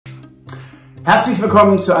Herzlich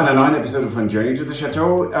willkommen zu einer neuen Episode von Journey to the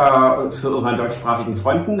Chateau für unseren deutschsprachigen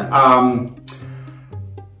Freunden.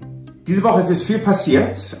 Diese Woche ist viel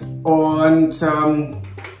passiert und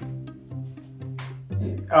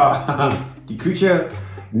die Küche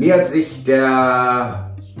nähert sich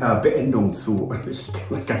der Beendung zu. Ich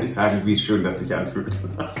kann gar nicht sagen, wie schön das sich anfühlt.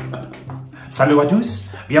 Salut à tous,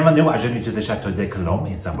 bienvenue à Journey to the Château de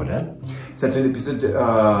Colombes in Saint-Modèle. C'est un épisode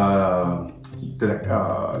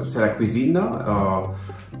c'est la cuisine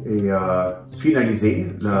et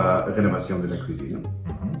finaliser la rénovation de la cuisine.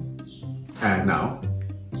 And now,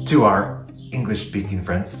 to our English-speaking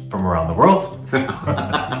friends from around the world,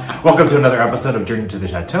 welcome to another episode of Journey to the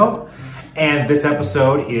Chateau. And this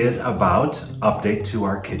episode is about update to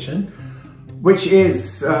our kitchen, which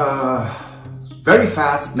is very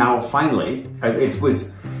fast now. Finally, it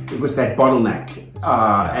was that bottleneck,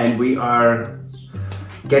 and we are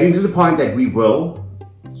getting to the point that we will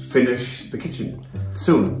finish the kitchen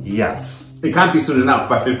soon. Yes, it can't be soon enough,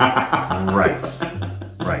 but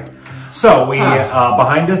right. So we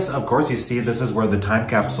behind us, of course, you see this is where the time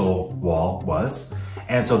capsule wall was,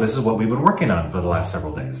 and so this is what we've been working on for the last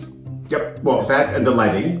several days. Yep. Well, that and the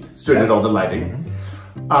lighting. Stuart did all the lighting.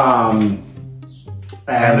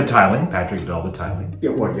 And the tiling. Patrick did all the tiling.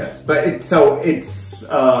 Yeah, well, yes. But it's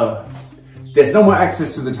there's no more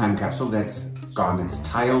access to the time capsule. That's gone. It's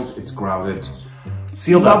tiled. It's grouted.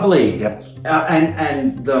 Sealed Lovely. up. Yep.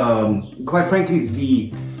 And quite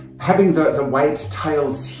frankly, having the white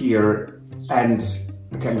tiles here, and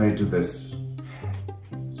okay, I'm going to do this.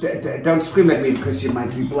 Don't scream at me because you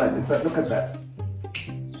might be blinded. But look at that.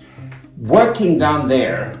 Working down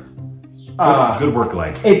there. Good work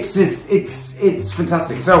light. It's just, it's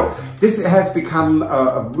fantastic. So this has become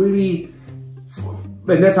a really,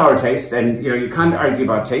 and that's our taste, and you can't argue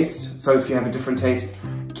about taste. So if you have a different taste,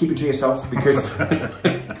 keep it to yourselves because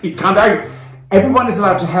you can't argue. Everyone is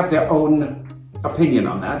allowed to have their own opinion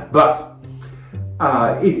on that, but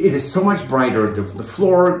it is so much brighter. The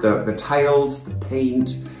floor, the tiles, the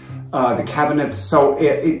paint, the cabinets. So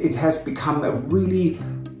it has become a really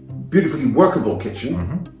beautifully workable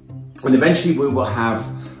kitchen. And eventually we will have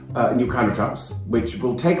new countertops, which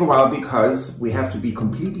will take a while because we have to be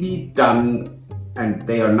completely done, and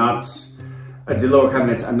they are not, the lower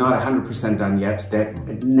cabinets are not 100% done yet. They're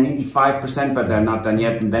at 95%, but they're not done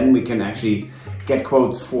yet. And then we can actually get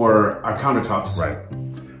quotes for our countertops. Right.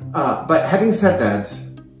 But having said that,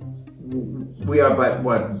 we are about,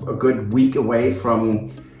 a good week away from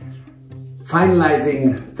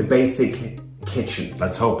finalizing the basic kitchen.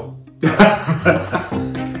 Let's hope.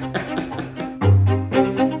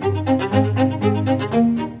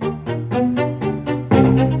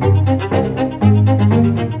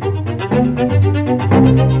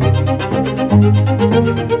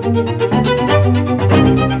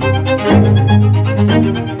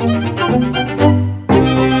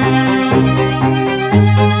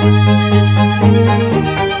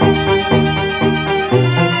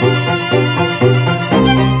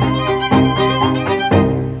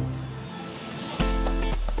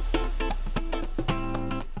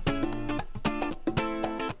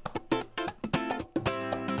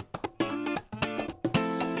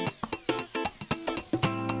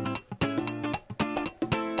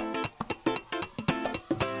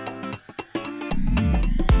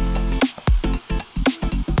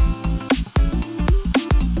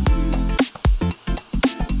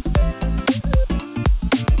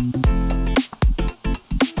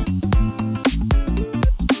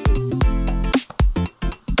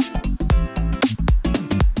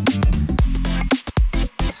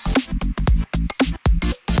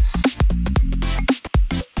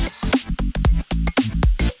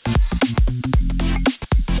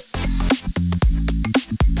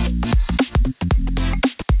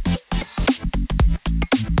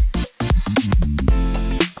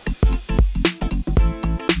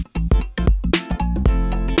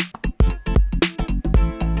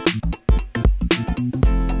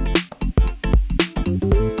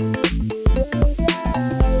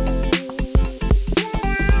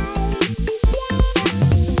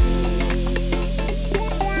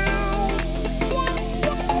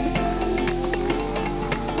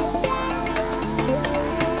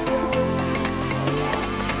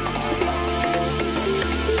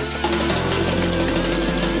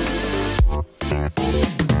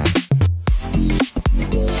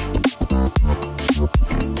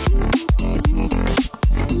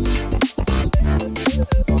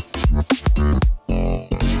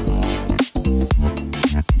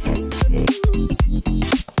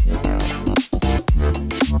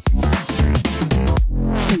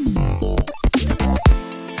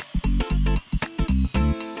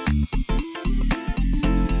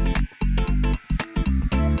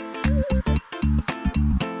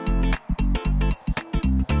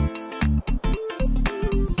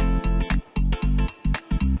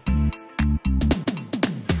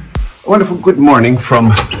 Wonderful good morning from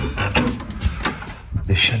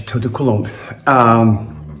the Chateau de Colombes. I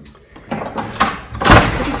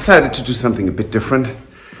decided to do something a bit different.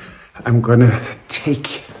 I'm gonna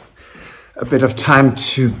take a bit of time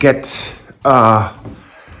to get you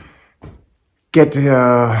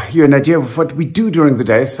an idea of what we do during the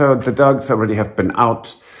day. So the dogs already have been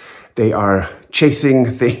out. They are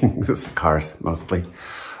chasing things, cars mostly.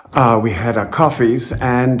 We had our coffees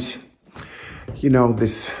and, you know,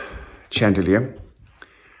 this chandelier.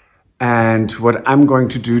 And what I'm going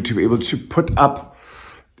to do to be able to put up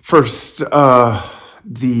first,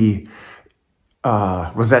 the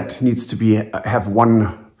rosette needs to have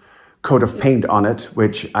one coat of paint on it,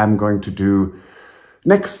 which I'm going to do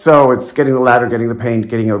next. So it's getting the ladder, getting the paint,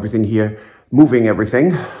 getting everything here, moving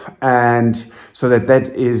everything. And so that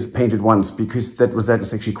is painted once, because that rosette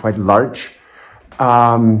is actually quite large.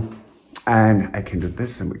 And I can do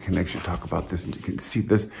this and we can actually talk about this and you can see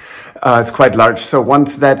this. It's quite large. So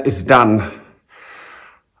once that is done,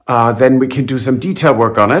 then we can do some detail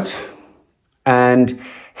work on it and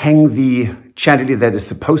hang the chandelier that is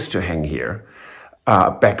supposed to hang here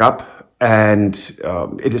back up. And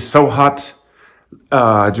it is so hot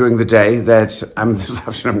during the day that this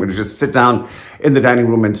afternoon I'm going to just sit down in the dining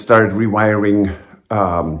room and start rewiring,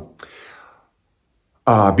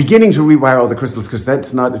 beginning to rewire all the crystals, because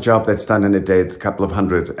that's not a job that's done in a day. It's a couple of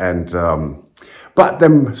hundred. And but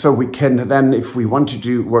then, so we can then, if we want to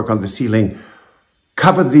do work on the ceiling,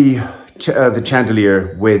 cover the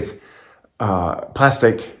chandelier with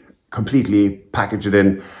plastic, completely package it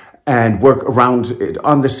in and work around it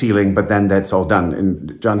on the ceiling. But then that's all done.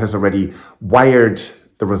 And John has already wired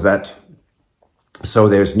the rosette, so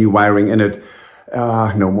there's new wiring in it.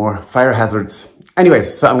 No more fire hazards.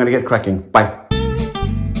 Anyways, so I'm gonna get cracking. Bye.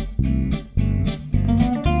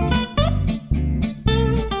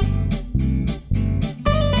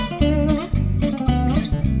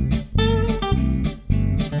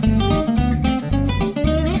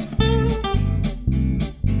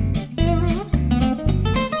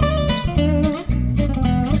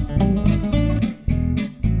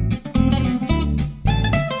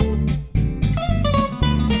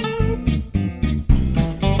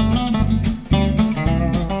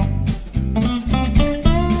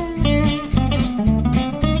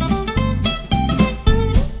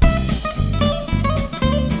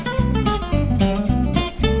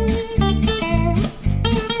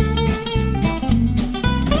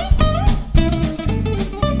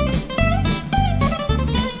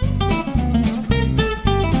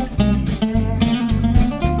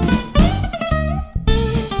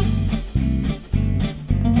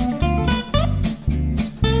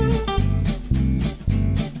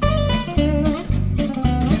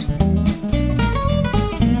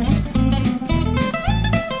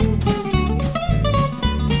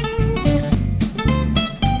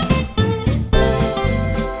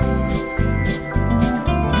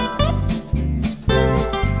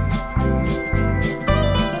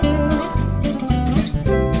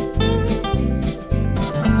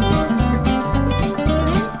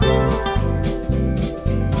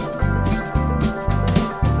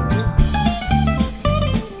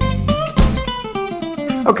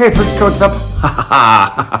 Okay, first coat's up.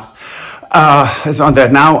 It's on there.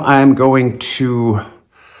 Now I'm going to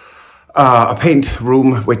a paint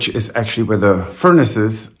room, which is actually where the furnace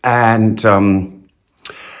is. And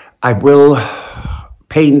I will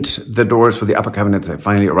paint the doors for the upper cabinets that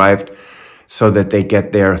finally arrived so that they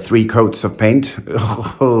get their 3 coats of paint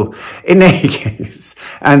in any case.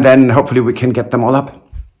 And then hopefully we can get them all up.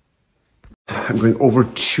 I'm going over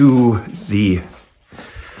to the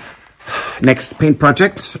next paint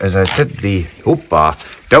projects. As I said,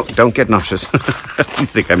 don't get nauseous.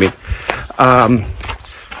 Seasick, I mean.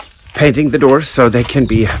 Painting the doors so they can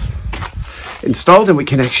be installed and we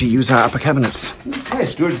can actually use our upper cabinets. Okay,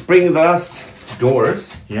 Stuart's bringing us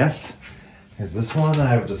doors. Yes. Here's this one. I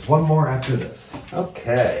have just one more after this.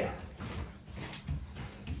 Okay.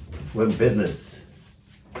 We're in business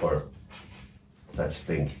or such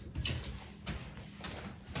thing.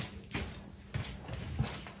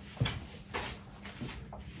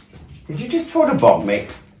 Did you just photobomb me?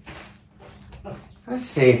 I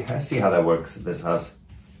see how that works at this house.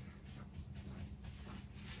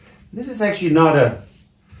 This is actually not a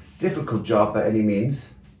difficult job by any means.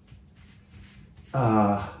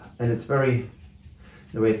 And it's very,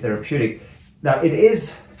 in a way, therapeutic. Now, it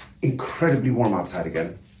is incredibly warm outside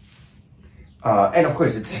again. And of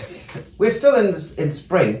course, we're still in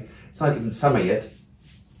spring. It's not even summer yet.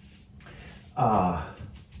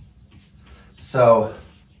 So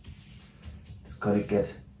it's got to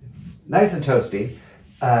get nice and toasty.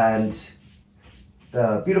 And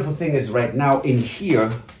The beautiful thing is right now in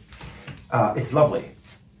here, it's lovely.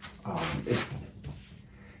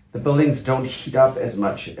 The buildings don't heat up as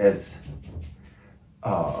much as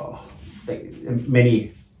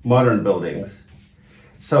many modern buildings.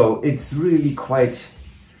 So it's really quite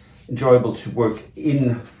enjoyable to work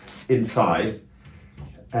inside.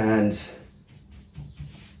 And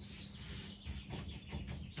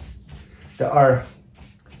there are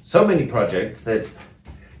so many projects that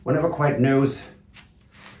one never quite knows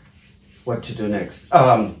what to do next.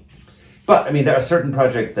 But I mean, there are certain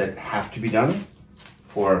projects that have to be done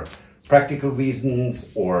for practical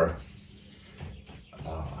reasons or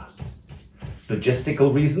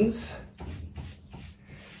logistical reasons.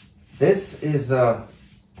 This is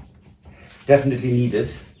definitely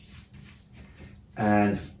needed,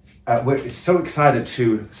 and we're so excited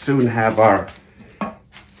to soon have our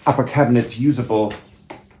upper cabinets usable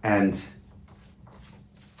and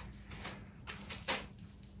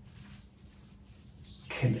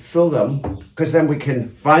can fill them, because then we can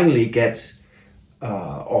finally get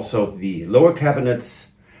also the lower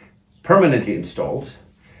cabinets permanently installed.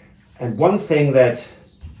 And one thing that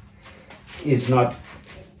is not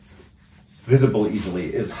visible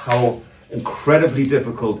easily is how incredibly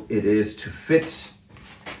difficult it is to fit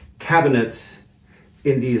cabinets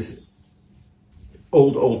in these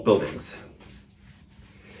old buildings,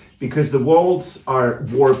 because the walls are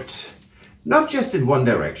warped not just in one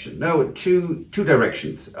direction, no, two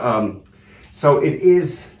directions. So it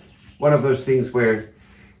is one of those things where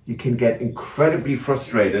you can get incredibly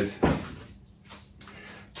frustrated.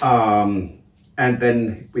 And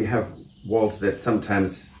then we have walls that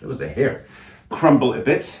sometimes, there was a hair, crumble a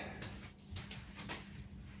bit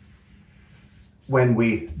when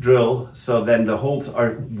we drill. So then the holes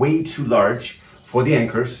are way too large for the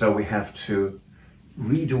anchors. So we have to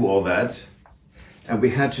redo all that. And we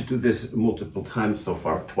had to do this multiple times so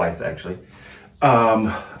far, twice actually.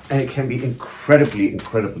 And it can be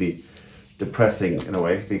incredibly depressing in a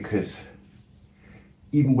way, because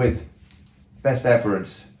even with best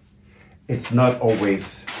efforts, it's not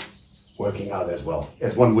always working out as well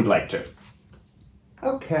as one would like to.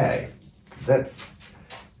 Okay, that's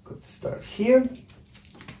a good start here.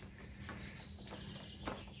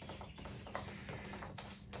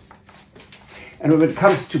 And when it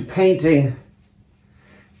comes to painting,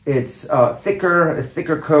 it's a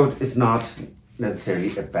thicker coat is not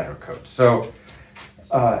necessarily a better coat. So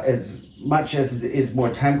as much as it is more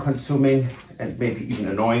time consuming and maybe even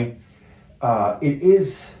annoying, it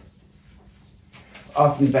is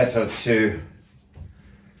often better to,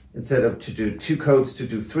 instead of to do 2 coats, to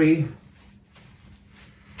do 3,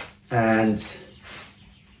 and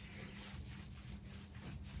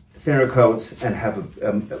thinner coats, and have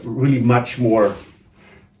a really much more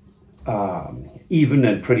even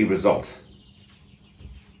and pretty result.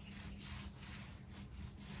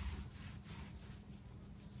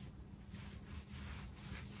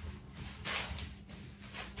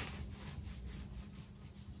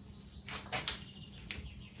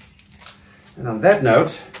 And on that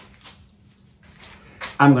note,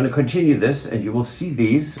 I'm going to continue this, and you will see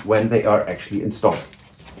these when they are actually installed.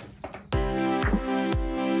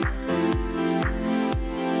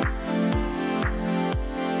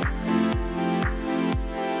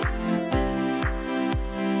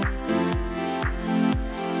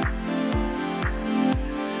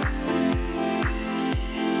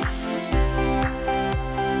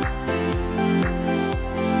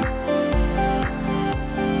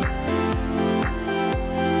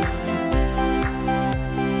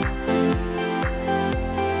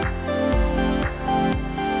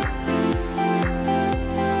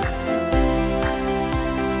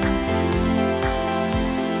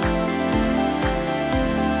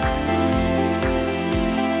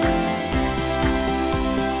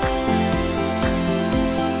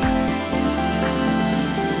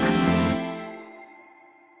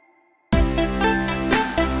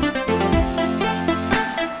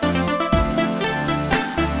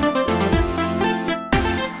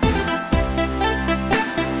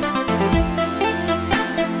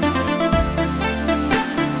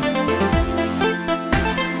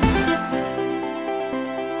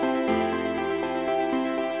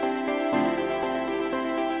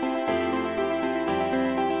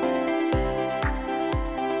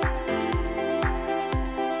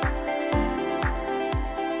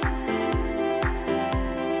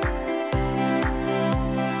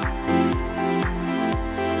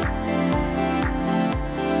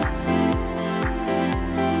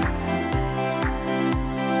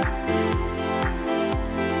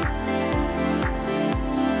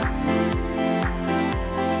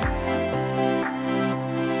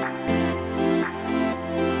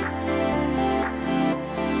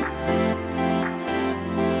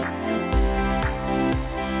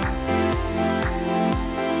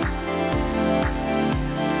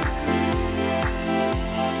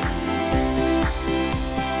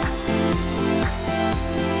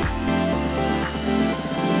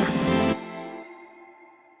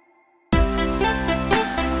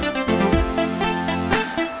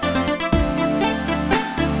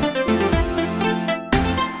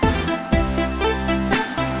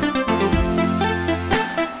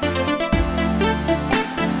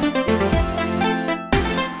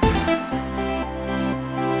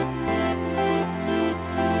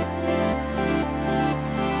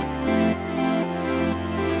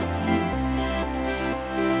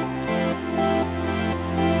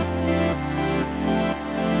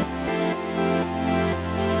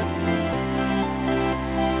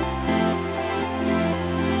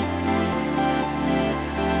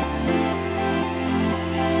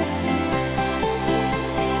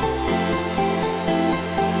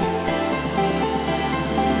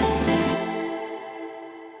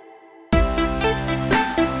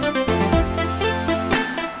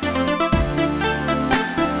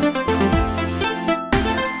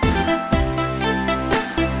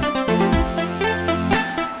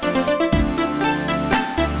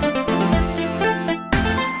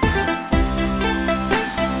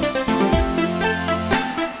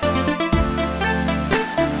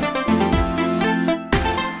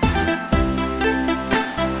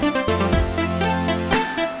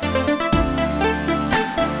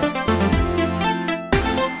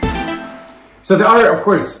 So there are, of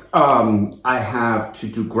course, I have to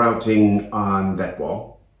do grouting on that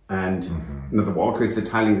wall and another wall because the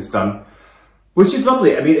tiling is done, which is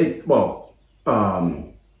lovely. I mean,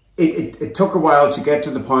 it took a while to get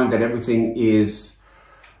to the point that everything is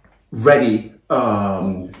ready.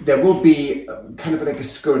 There will be kind of like a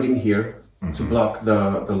skirting here to block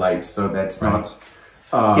the light, so that's not...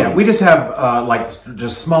 yeah, we just have like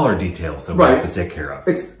just smaller details that we have to take care of.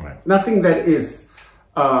 It's nothing that is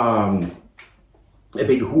a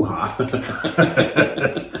big hoo-ha. Can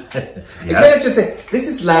I just say, this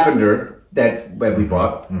is lavender that we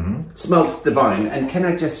bought. It smells divine. And can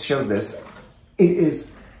I just show this? It is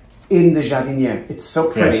in the Lignières. It's so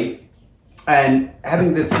pretty. And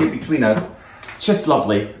having this here between us, just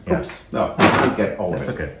lovely. Yes. Oops, no, I can't get all of it.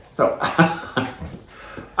 That's okay. So,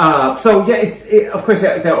 so yeah, of course,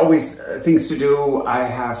 there are always things to do. I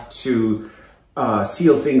have to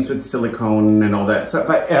seal things with silicone and all that. So,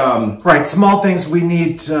 but right, small things we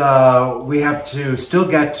need. We have to still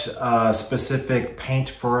get specific paint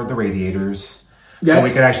for the radiators. Yes. So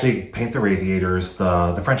we can actually paint the radiators,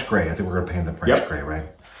 the French gray. I think we're going to paint the French gray, right?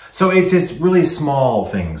 So it's just really small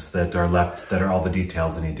things that are left, that are all the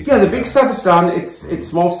details that need to go. Yeah, the big stuff is done. It's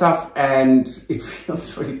small stuff, and it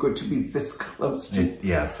feels really good to be this close to.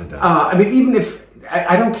 Yes, it does. I mean, even if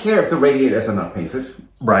I don't care if the radiators are not painted.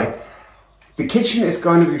 Right. The kitchen is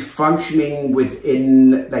going to be functioning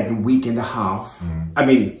within like a week and a half. I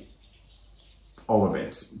mean, all of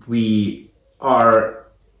it. We were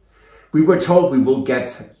told we will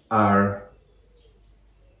get our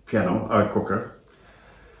piano, our cooker.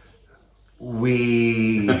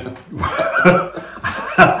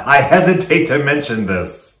 I hesitate to mention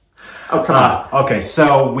this. Oh, come on. Okay,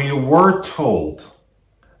 so we were told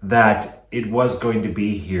that it was going to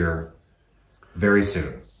be here very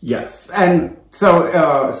soon. Yes, and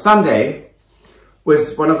so Sunday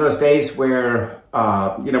was one of those days where,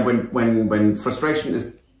 you know, when frustration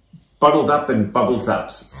is bottled up and bubbles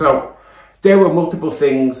out. So there were multiple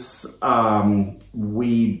things.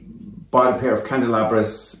 We bought a pair of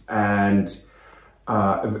candelabras and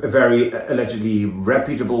a very allegedly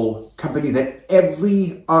reputable company that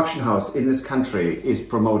every auction house in this country is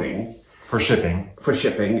promoting. For shipping. For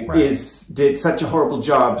shipping, right. Did such a horrible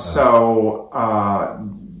job.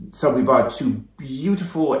 So we bought two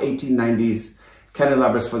beautiful 1890s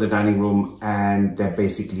candelabras for the dining room, and they're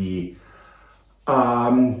basically,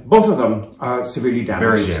 both of them are severely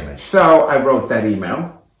damaged. Very damaged. So I wrote that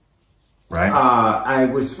email. Right. I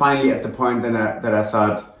was finally at the point that I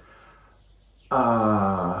thought,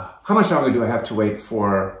 how much longer do I have to wait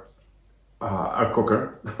for our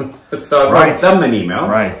cooker? So I wrote them an email.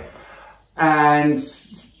 Right. And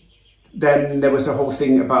then there was a whole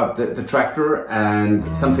thing about the tractor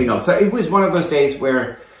and something else. So it was one of those days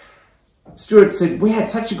where Stuart said, we had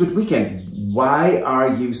such a good weekend. Why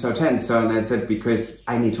are you so tense? And I said, because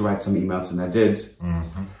I need to write some emails, and I did.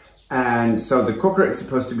 And so the cooker is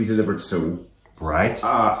supposed to be delivered soon. Right.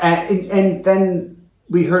 And then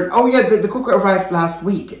we heard, oh yeah, the cooker arrived last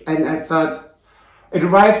week. And I thought, it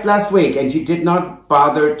arrived last week, and you did not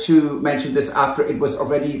bother to mention this after it was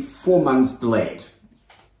already 4 months delayed.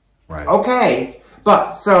 Right. Okay.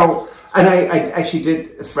 But so, and I actually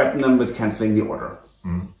did threaten them with canceling the order.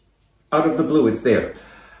 Out of the blue, it's there.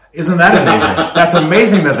 Isn't that amazing? That's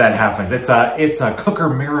amazing that happens. It's a cooker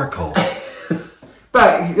miracle.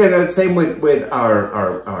 But, you know, same with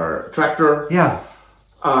our tractor. Yeah.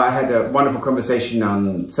 I had a wonderful conversation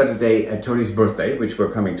on Saturday at Tony's birthday, which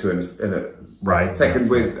we're coming to in a second,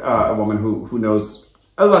 with a woman who knows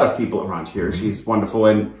a lot of people around here. She's wonderful,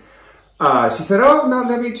 and she said, "Oh no,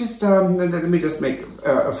 let me just make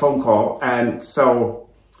a phone call." And so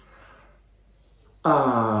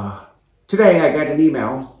today I got an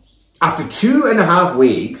email after 2.5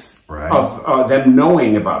 weeks of them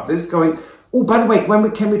knowing about this, going, "Oh, by the way,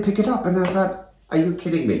 can we pick it up?" And I thought, "Are you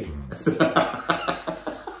kidding me?"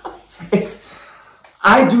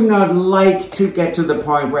 I do not like to get to the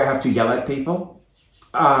point where I have to yell at people,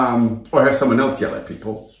 or have someone else yell at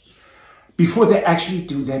people before they actually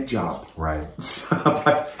do their job. Right.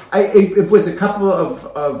 But it was a couple of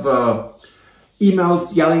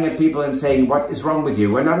emails yelling at people and saying, "What is wrong with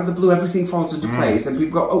you?" And out of the blue, everything falls into place, and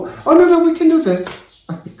people go, "Oh no, we can do this."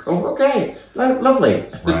 I go, "Okay, lovely."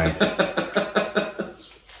 Right.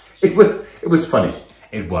 It was funny.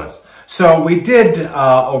 It was. So we did,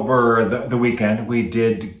 over the weekend, we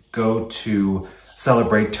did go to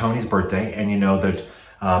celebrate Tony's birthday. And you know that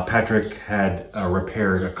Patrick had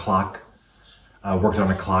repaired a clock, worked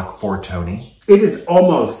on a clock for Tony. It is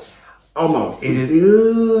almost. It is.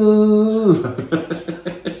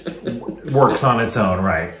 Works on its own,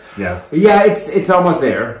 right? Yes. Yeah, it's almost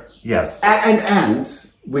there. Yes. And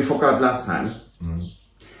we forgot last time.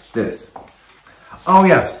 This. Oh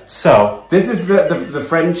yes. So this is the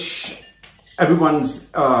French.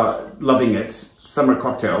 Everyone's loving it. Summer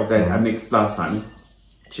cocktail that I mixed last time.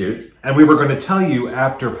 Cheers. And we were going to tell you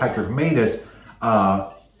after Patrick made it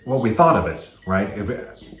what we thought of it, right?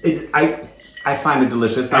 I find it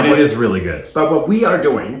delicious. And it is really good. But what we are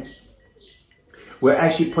doing, we're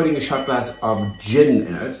actually putting a shot glass of gin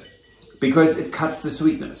in it because it cuts the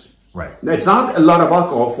sweetness. Right. It's not a lot of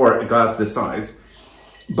alcohol for a glass this size,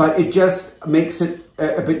 but it just makes it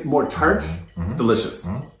a bit more tart. Delicious.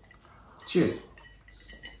 Cheers.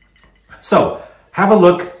 So, have a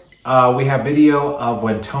look. We have video of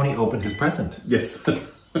when Tony opened his present. Yes.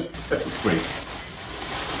 That's great.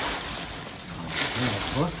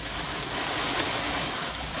 What?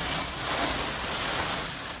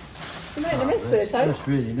 You made a mess there, that's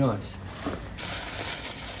really nice.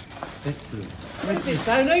 Excellent. What is it,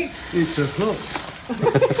 Tony? It's a clock.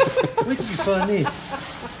 Where did you find this?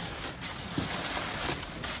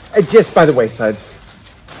 Just by the wayside.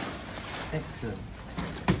 Excellent.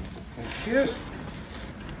 Thank you.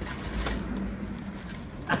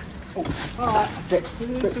 Alright, we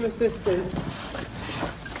need some assistance.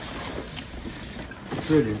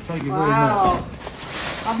 Brilliant, thank you Wow.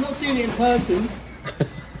 I've not seen it in person.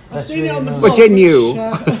 I've seen really it on the nice. vlog. Well, Jen knew.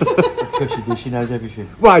 Of course she did, she knows everything.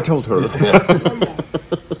 Well, I told her.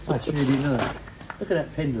 That's really nice. Look at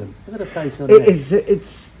that pendulum. Look at the face on it. It's It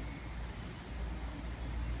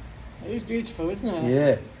is beautiful, isn't it?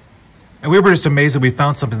 Yeah. And we were just amazed that we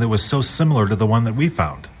found something that was so similar to the one that we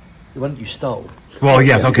found. The one that you stole. Well,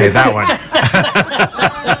 yes, okay, that one.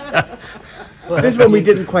 this one we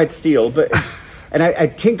didn't quite steal, but and I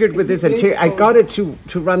tinkered with this and I got it to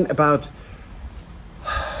run about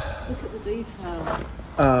Look at the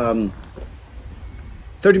detail.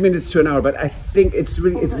 30 minutes to an hour, but I think it's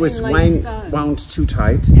really it was wound too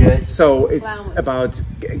tight. Yes. So it's about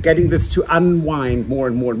getting this to unwind more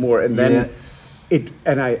and more and more, and then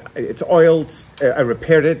it's oiled. I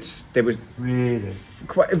repaired it. There was really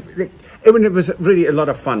quite. It was really a lot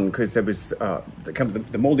of fun because there was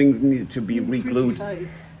the molding needed to be re-glued,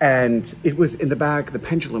 and it was in the back. The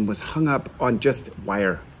pendulum was hung up on just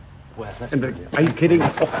wire. wow, that's And brilliant. are you kidding?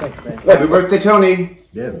 Happy birthday, Tony!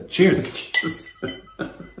 Yes, cheers. Cheers.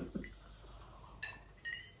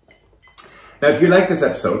 Now, if you like this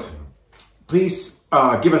episode, please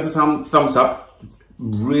give us a thumbs up. It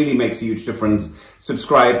really makes a huge difference.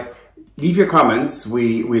 Subscribe. Leave your comments.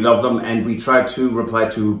 We love them, and we try to reply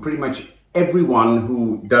to pretty much everyone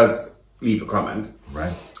who does leave a comment.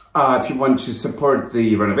 Right. If you want to support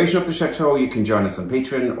the renovation of the chateau, you can join us on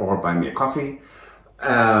Patreon or buy me a coffee.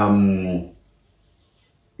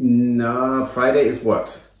 No, Friday is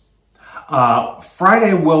what?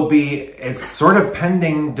 Friday will be, it's sort of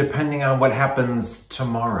pending, depending on what happens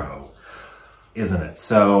tomorrow, isn't it?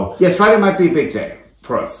 So yes, Friday might be a big day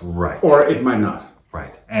for us. Right. Or it might not.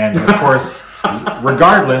 Right. And of course,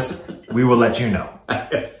 regardless, we will let you know.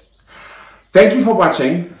 Yes. Thank you for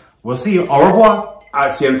watching. We'll see you. Au revoir.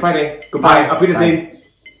 I'll see you on Friday. Goodbye. Bye. Auf Wiedersehen.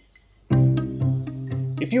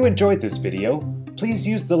 If you enjoyed this video, please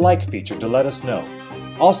use the like feature to let us know.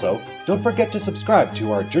 Also, don't forget to subscribe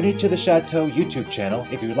to our Journey to the Chateau YouTube channel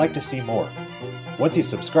if you would like to see more. Once you've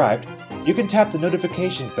subscribed, you can tap the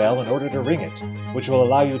notification bell in order to ring it, which will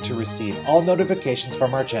allow you to receive all notifications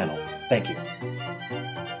from our channel. Thank you.